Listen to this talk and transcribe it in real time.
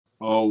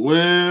Oh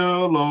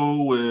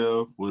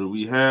well, what do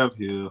we have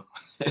here?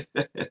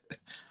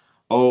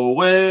 Oh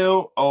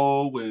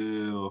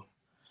well.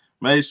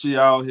 Make sure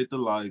y'all hit the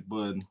like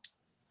button.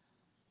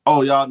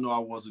 Oh, y'all know I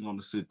wasn't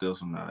gonna sit there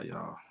for now,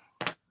 y'all.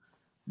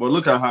 But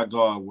look at how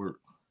God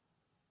works.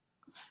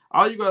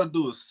 All you gotta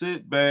do is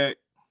sit back,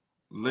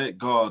 let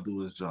God do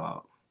his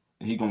job.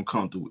 And he gonna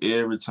come through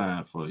every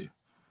time for you.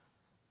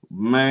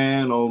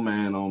 Man, oh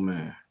man, oh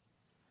man.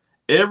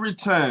 Every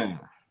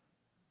time,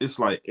 it's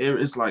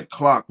like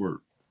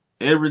clockwork.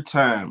 Every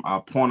time I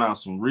point out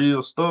some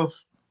real stuff,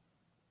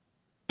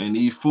 and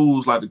these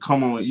fools like to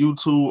come on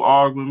YouTube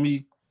argue with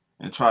me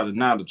and try to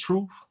deny the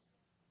truth,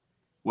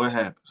 what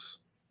happens?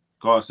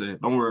 God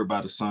said, don't worry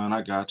about it, son.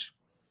 I got you.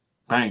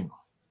 Bam.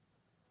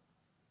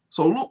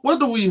 So look, what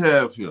do we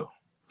have here?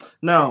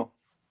 Now,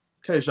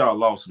 in case y'all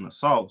lost in the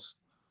sauce,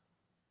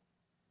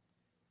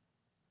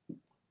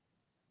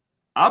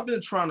 I've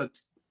been trying to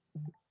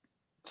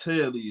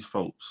tell these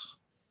folks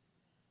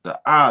the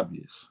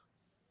obvious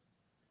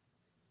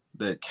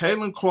that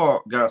Caitlin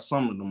Clark got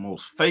some of the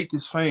most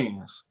fakest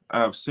fans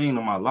I've seen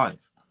in my life.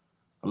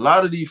 A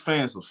lot of these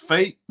fans are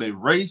fake, they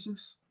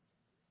racist,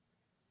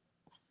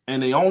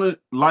 and they only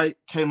like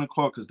Caitlin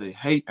Clark because they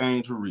hate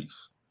Angel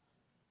Reese.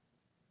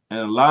 And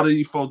a lot of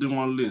these folks didn't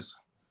want to listen.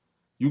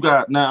 You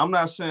got now. I'm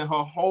not saying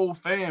her whole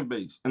fan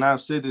base, and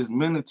I've said this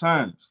many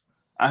times.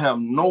 I have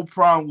no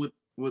problem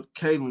with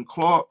Caitlin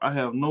Clark. I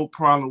have no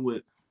problem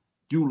with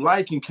you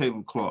liking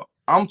Caitlin Clark.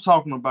 I'm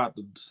talking about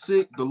the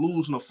sick,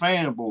 delusional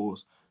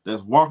fanboys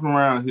that's walking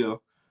around here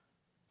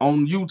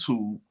on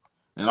YouTube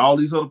and all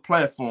these other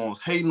platforms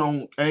hating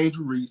on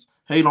Angel Reese,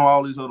 hating on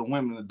all these other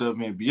women in the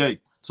WNBA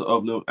to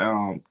uplift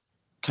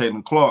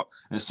Caitlin Clark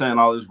and saying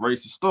all this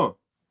racist stuff.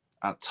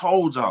 I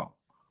told y'all,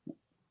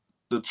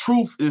 the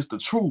truth is the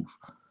truth.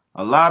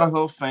 A lot of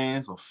her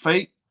fans are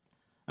fake,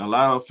 and a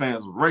lot of her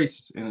fans are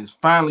racist, and it's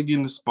finally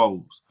getting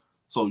exposed.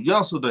 So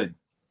yesterday,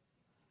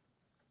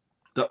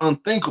 the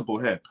unthinkable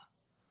happened.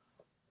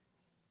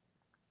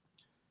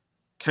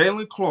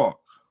 Caitlin Clark.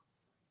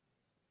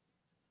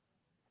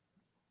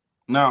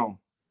 Now,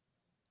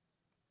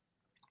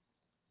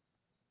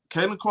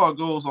 Caitlin Clark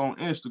goes on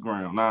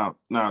Instagram.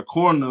 Now,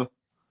 according to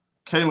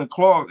Caitlin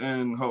Clark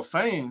and her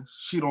fans,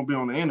 she don't be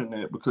on the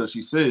internet because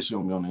she says she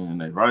don't be on the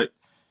internet, right?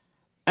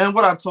 And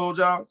what I told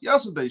y'all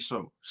yesterday's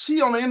show,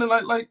 she on the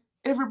internet like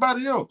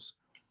everybody else.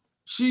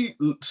 She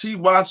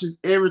watches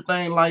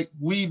everything like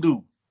we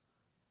do.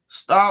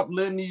 Stop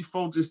letting these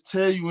folks just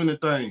tell you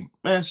anything.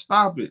 Man,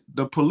 stop it.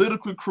 The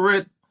politically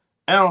correct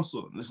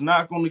answer is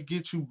not going to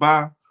get you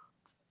by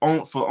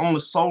for only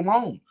so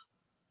long.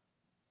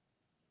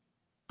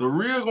 The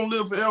real going to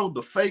live forever.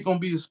 The fake going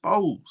to be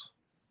exposed.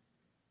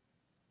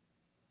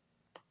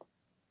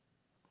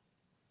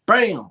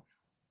 Bam.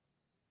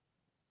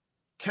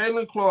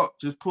 Caitlin Clark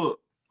just put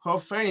her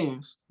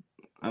fans,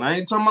 and I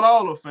ain't talking about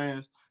all her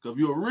fans, because if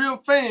you're a real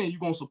fan, you're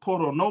going to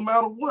support her no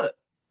matter what.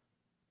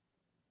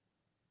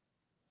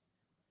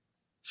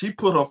 She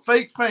put her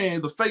fake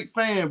fans, the fake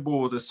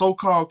fanboys that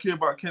so-called care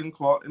about Caitlin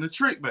Clark, in a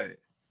trick bag.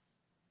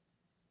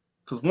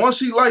 Because once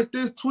she liked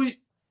this tweet,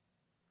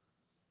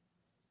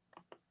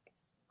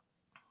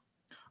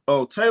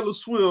 Taylor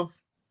Swift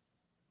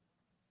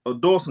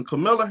endorsing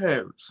Kamala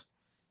Harris,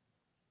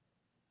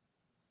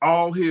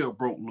 all hell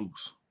broke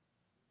loose.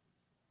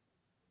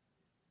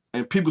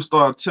 And people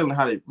started telling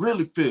how they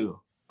really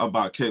feel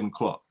about Caitlin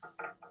Clark.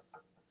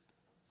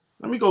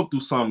 Let me go through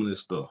some of this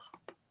stuff.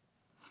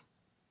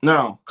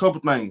 Now, a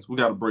couple things we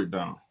got to break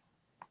down.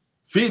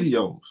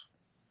 Videos.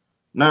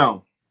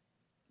 Now,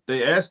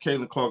 they asked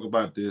Caitlin Clark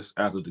about this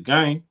after the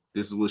game.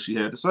 This is what she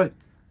had to say.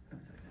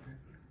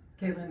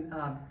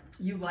 Caitlin,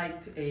 you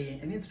liked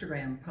an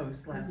Instagram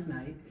post last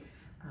night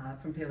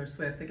from Taylor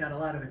Swift that got a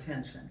lot of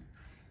attention.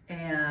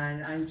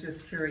 And I'm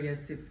just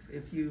curious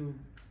if you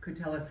could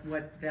tell us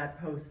what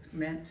that post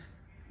meant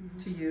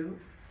to you,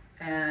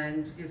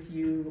 and if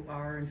you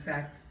are in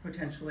fact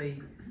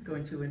potentially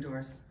going to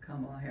endorse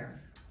Kamala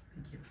Harris.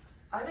 Thank you.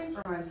 I think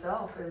for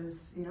myself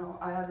is,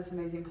 I have this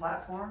amazing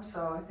platform,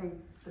 so I think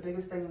the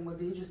biggest thing would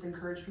be just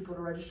encourage people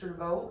to register to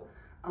vote.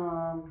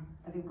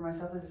 I think for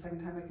myself, it's the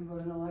second time I can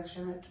vote in an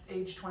election. At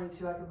age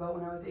 22, I could vote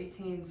when I was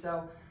 18.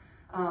 So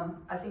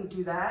I think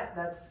do that.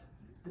 That's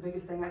the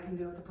biggest thing I can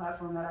do with the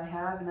platform that I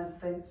have. And that's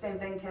the same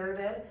thing Taylor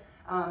did.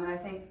 And I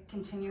think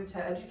continue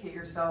to educate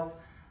yourself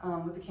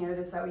with the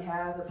candidates that we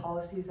have, the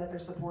policies that they're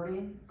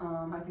supporting.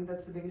 I think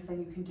that's the biggest thing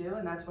you can do.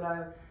 And that's what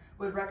I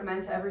would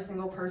recommend to every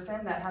single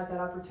person that has that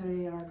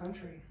opportunity in our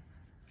country.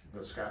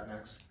 Go Scott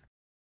next.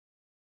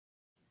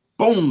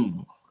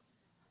 Boom.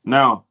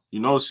 Now, you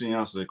know she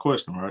answered that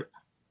question, right?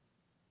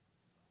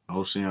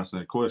 Oh, she answered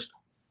that question.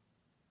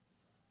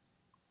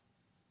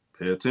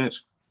 Pay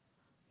attention.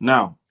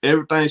 Now,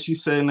 everything she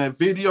said in that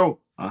video,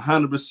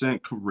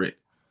 100% correct.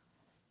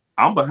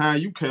 I'm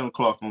behind you, Caitlin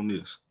Clark, on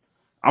this.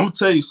 I'm gonna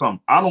tell you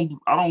something. I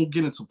don't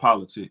get into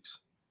politics.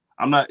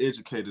 I'm not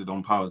educated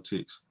on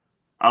politics.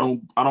 I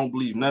don't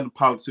believe nothing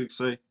politics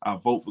say. I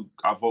vote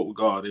with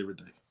God every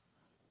day.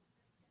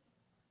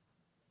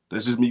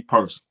 That's just me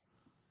personally.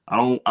 I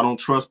don't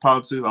trust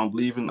politics. I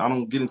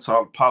don't get into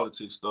all the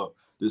politics stuff.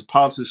 This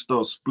politics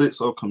stuff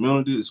splits up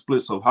communities, it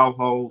splits up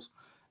households,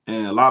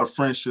 and a lot of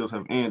friendships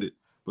have ended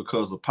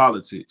because of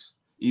politics.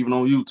 Even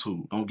on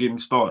YouTube, don't get me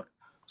started.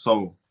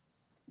 So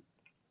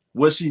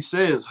what she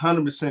says is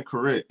 100%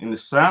 correct, and it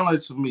sounds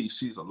like to me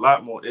she's a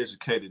lot more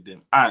educated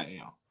than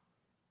I am.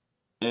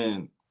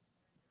 And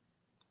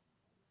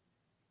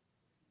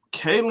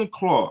Caitlin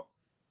Clark,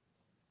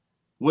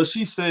 what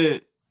she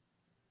said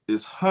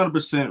is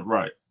 100%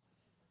 right.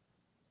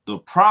 The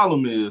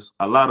problem is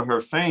a lot of her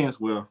fans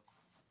wear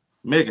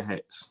mega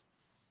hats.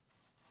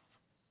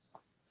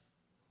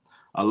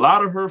 A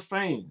lot of her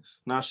fans.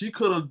 Now she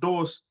could have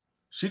endorsed.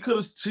 She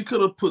could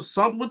have put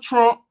something with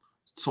Trump.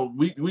 So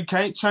we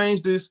can't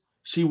change this.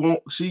 She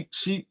won't.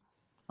 She's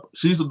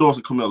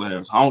endorsing Kamala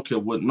Harris. I don't care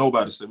what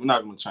nobody said. We're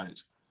not going to change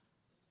it.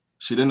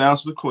 She didn't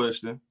answer the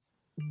question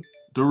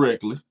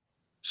directly.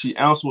 She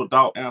answered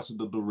without answering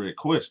the direct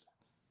question.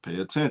 Pay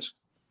attention.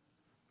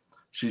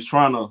 She's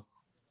trying to.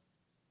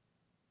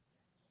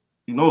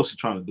 You know what she's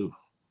trying to do.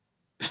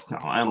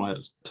 I don't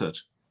have to touch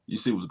it. You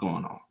see what's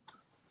going on.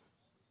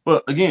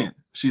 But again,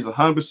 she's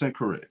 100%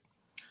 correct.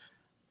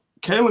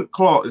 Caitlin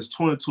Clark is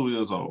 22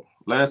 years old.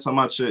 Last time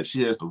I checked,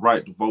 she has the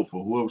right to vote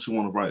for whoever she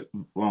want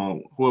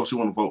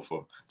to vote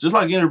for. Just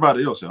like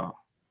anybody else, y'all.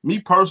 Me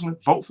personally,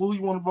 vote for who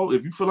you want to vote.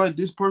 If you feel like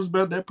this person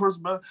better, that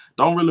person better,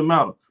 don't really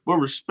matter. But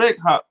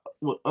respect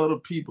what other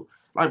people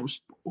like.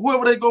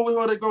 Whoever they go with,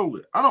 whoever they go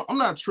with. I'm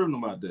not tripping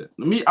about that.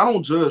 Me, I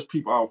don't judge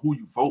people out who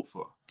you vote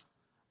for.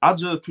 I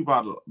judge people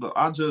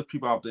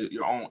out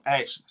your own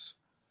actions.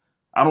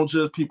 I don't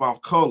judge people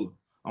off color.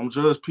 I don't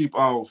judge people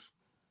off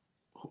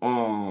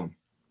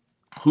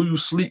who you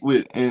sleep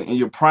with in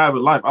your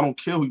private life. I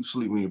don't care who you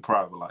sleep with in your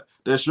private life.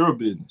 That's your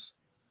business.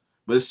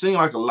 But it seems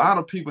like a lot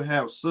of people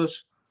have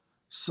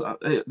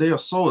they are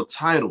so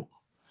entitled.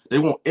 They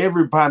want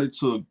everybody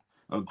to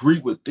agree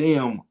with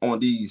them on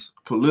these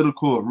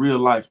political or real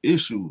life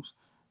issues.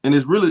 And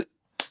it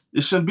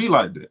shouldn't be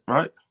like that,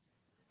 right?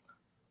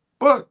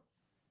 But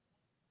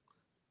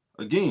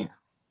again,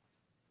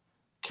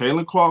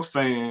 Caitlin Clark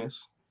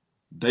fans,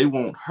 they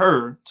want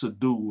her to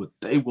do what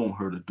they want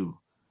her to do.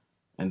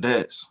 And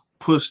that's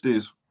push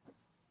let's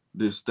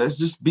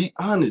just be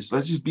honest.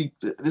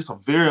 This a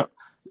very,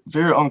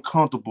 very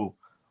uncomfortable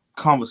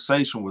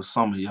conversation with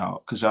some of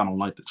y'all because y'all don't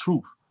like the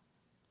truth.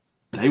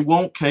 They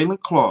want Caitlin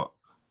Clark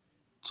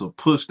to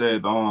push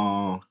that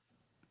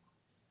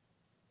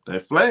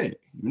flag.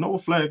 You know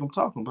what flag I'm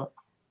talking about.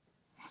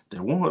 They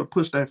want her to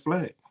push that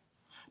flag.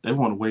 They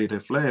want to wave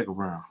that flag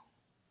around.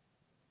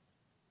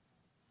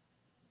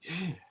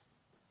 Yeah.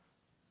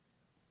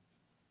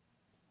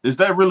 Is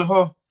that really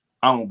her?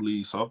 I don't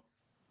believe so.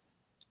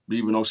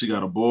 Even though she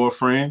got a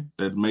boyfriend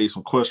that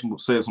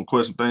said some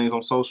questionable things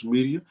on social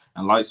media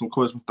and liked some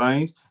questionable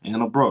things,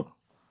 and a brother.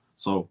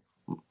 So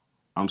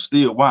I'm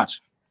still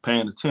watching,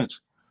 paying attention.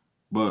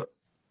 But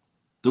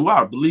do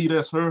I believe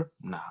that's her?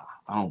 Nah,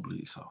 I don't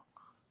believe so.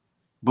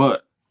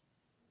 But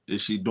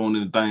is she doing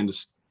anything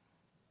to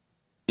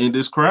end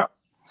this crap?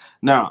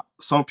 Now,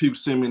 some people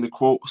send me the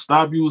quote,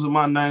 stop using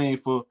my name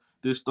for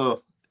this stuff.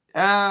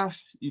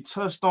 You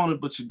touched on it,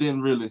 but you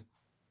didn't really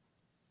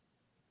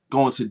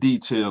go into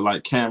detail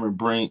like Cameron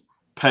Brink,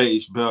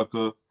 Paige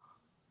Becker,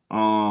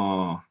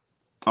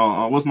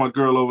 what's my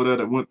girl over there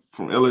that went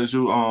from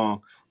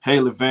LSU,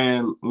 Haley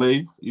Van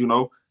Lay,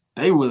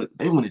 they went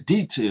into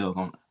details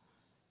on it.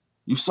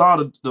 You saw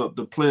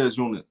the players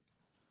unit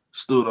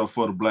stood up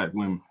for the black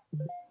women.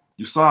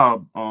 You saw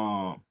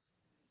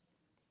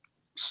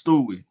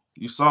Stewie.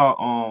 You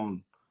saw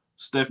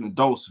Stephanie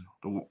Dawson,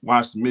 the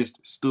Washington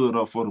Mystics, stood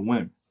up for the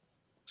women,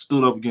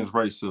 stood up against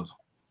racism.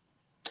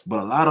 But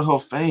a lot of her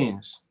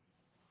fans,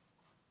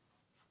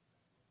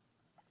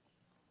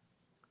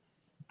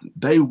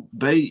 they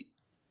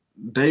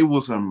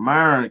was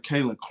admiring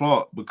Caitlin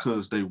Clark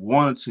because they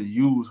wanted to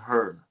use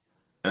her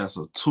as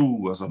a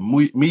tool, as a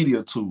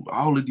media tool.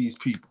 All of these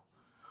people.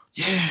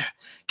 Yeah,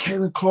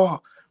 Caitlin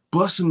Clark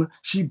busting,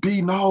 she's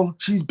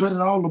better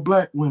than all the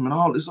black women,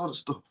 all this other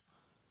stuff.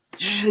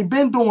 Yeah, they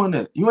been doing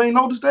that. You ain't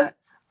noticed that?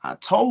 I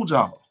told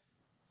y'all.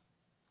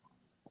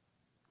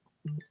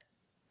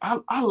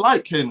 I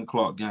like Caitlin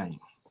Clark game.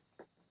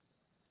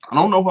 I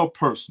don't know her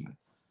personally.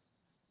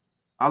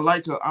 I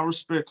like her. I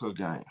respect her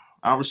game.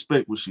 I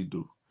respect what she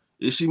do.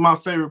 Is she my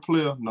favorite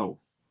player? No.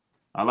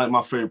 I like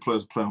my favorite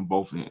players to play on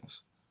both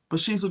ends. But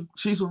she's a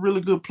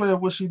really good player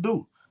at what she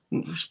do.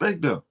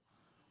 Respect her.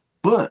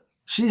 But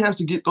she has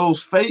to get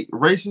those fake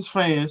racist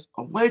fans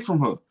away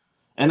from her.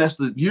 And as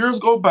the years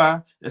go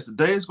by, as the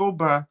days go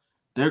by,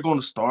 they're going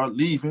to start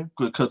leaving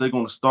because they're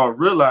going to start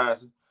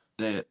realizing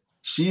that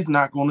she's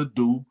not going to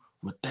do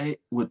what they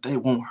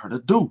want her to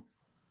do.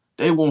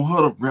 They want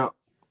her to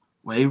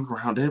wave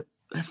around that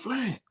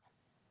flag.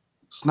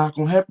 It's not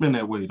going to happen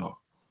that way, though.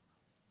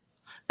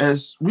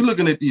 As we're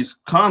looking at these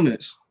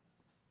comments,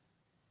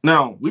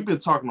 now we've been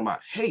talking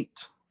about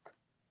hate.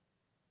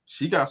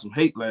 She got some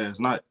hate last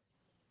night,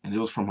 and it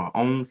was from her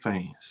own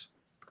fans.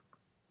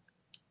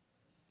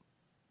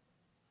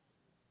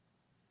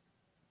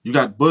 You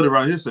got Buddy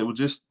right here say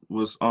just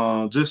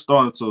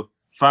starting to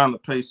finally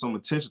pay some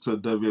attention to the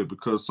WNBA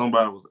because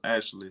somebody was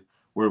actually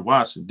worth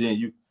watching. Then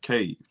you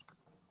caved.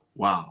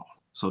 Wow.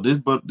 So this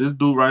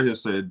dude right here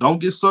said, don't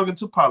get sucked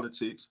into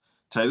politics.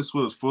 Taylor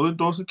Swift is full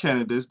endorsing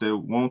candidates that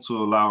want to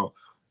allow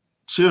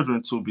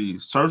children to be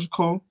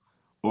surgical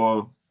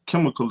or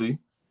chemically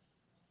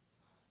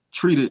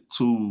treated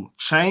to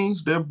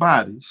change their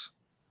bodies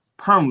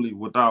permanently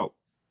without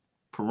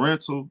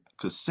parental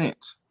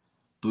consent.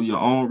 Do your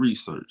own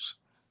research.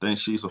 Think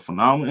she's a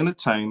phenomenal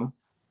entertainer,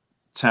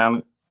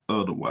 talent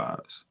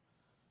otherwise.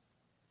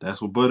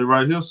 That's what Buddy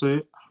right here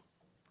said.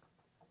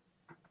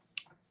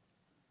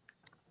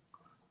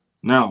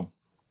 Now,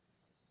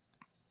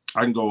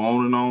 I can go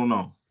on and on and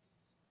on.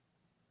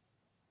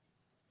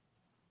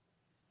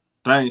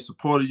 They ain't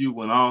supported you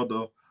when all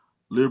the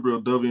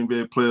liberal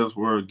WNBA players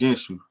were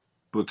against you,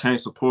 but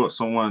can't support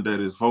someone that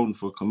is voting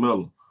for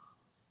Kamala,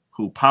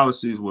 whose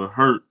policies will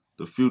hurt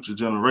the future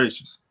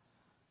generations'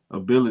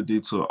 ability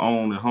to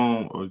own a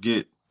home or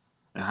get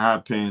a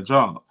high-paying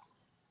job.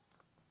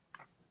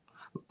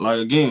 Like,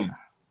 again,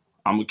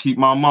 I'm going to keep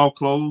my mouth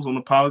closed on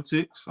the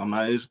politics. I'm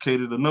not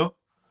educated enough,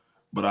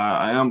 but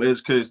I am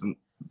educated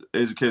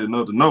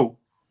enough to know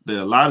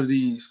that a lot of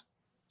these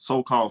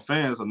so-called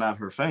fans are not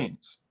her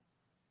fans.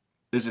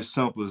 It's just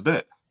simple as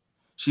that.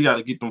 She got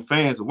to get them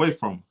fans away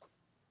from her.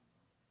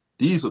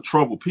 These are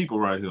troubled people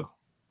right here.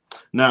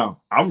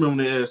 Now, I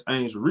remember they asked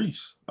Angel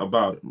Reese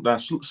about it. Now,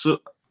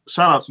 shout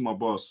out to my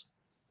boss,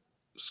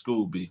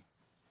 School B.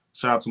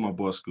 Shout out to my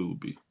boss, School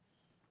B.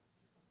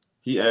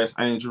 He asked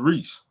Angel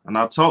Reese, and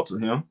I talked to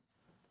him.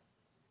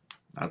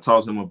 I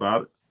talked to him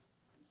about it.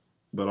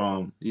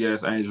 But he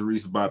asked Angel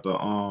Reese about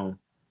the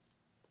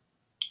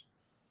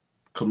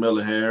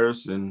Kamala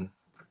Harris and,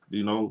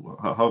 you know,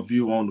 her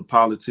view on the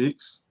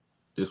politics.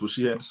 That's what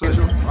she had to say.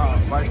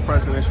 Vice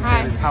Presidential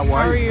candidate. How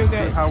are you?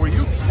 Good. How are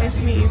you? Nice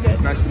to meet you.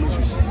 Good. Nice to meet you.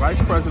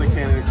 Vice President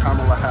candidate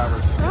Kamala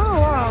Harris. Oh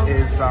wow.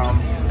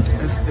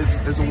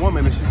 Is a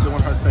woman and she's doing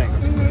her thing.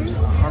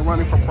 Her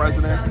running for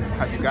president.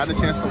 Have you got a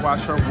chance to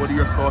watch her? What are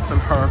your thoughts on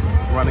her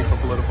running for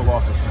political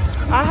office?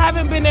 I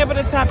haven't been able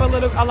to tap a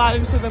lot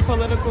into the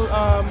political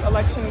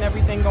election and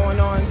everything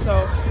going on,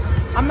 so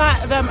I'm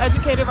not that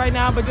educated right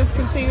now. But just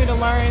continue to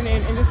learn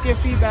and just give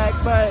feedback.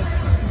 But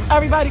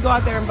everybody go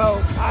out there and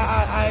vote.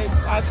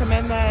 I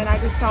commend that, and I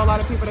just tell a lot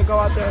of people to go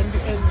out there and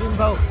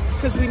vote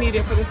because we need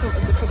it for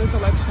this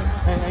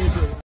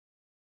election.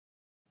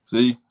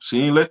 See,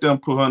 she ain't let them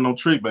put her in no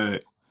trick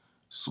bag.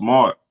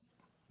 Smart,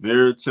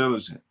 very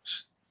intelligent.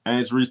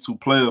 Angel Reese to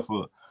player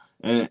for her.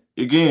 And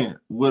again,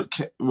 what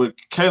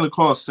Kayla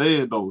Clark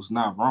said though is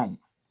not wrong.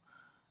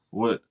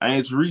 What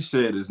Angel Reese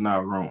said is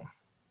not wrong.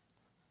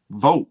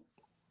 Vote.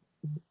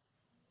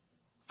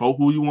 Vote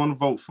who you want to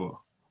vote for.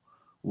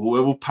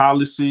 Whoever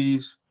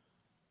policies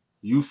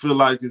you feel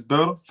like is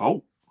better,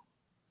 vote.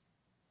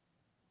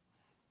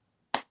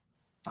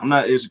 I'm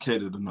not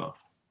educated enough,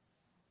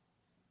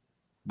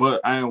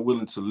 but I am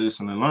willing to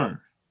listen and learn.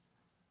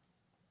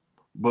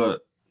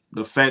 But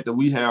the fact that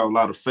we have a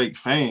lot of fake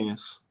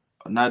fans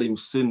are not even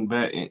sitting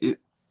back, and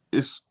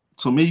it's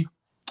to me,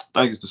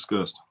 I think it's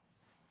disgusting.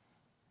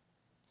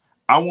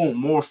 I want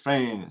more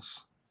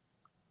fans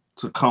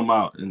to come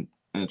out and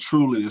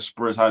truly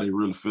express how they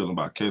really feel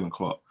about Caitlin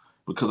Clark,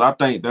 because I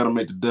think that'll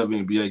make the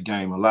WNBA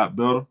game a lot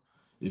better.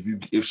 If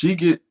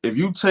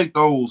you take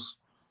those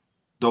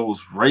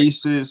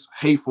racist,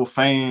 hateful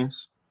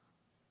fans,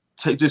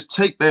 just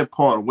take that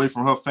part away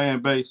from her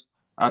fan base,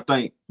 I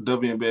think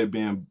WNBA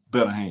be in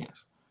better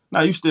hands.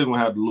 Now, you still gonna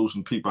have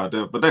delusional people out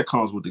there, but that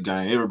comes with the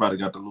game. Everybody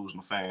got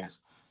delusional fans.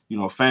 You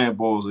know,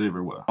 fanboys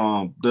everywhere.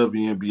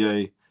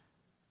 WNBA,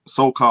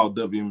 so-called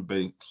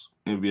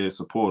WNBA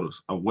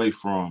supporters away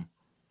from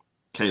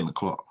Caitlin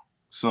Clark.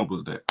 Simple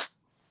as that.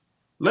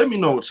 Let me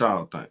know what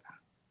y'all think.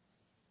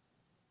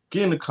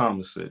 Get in the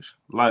comment section.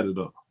 Light it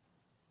up.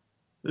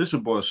 It's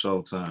your boy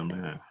Showtime,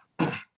 man.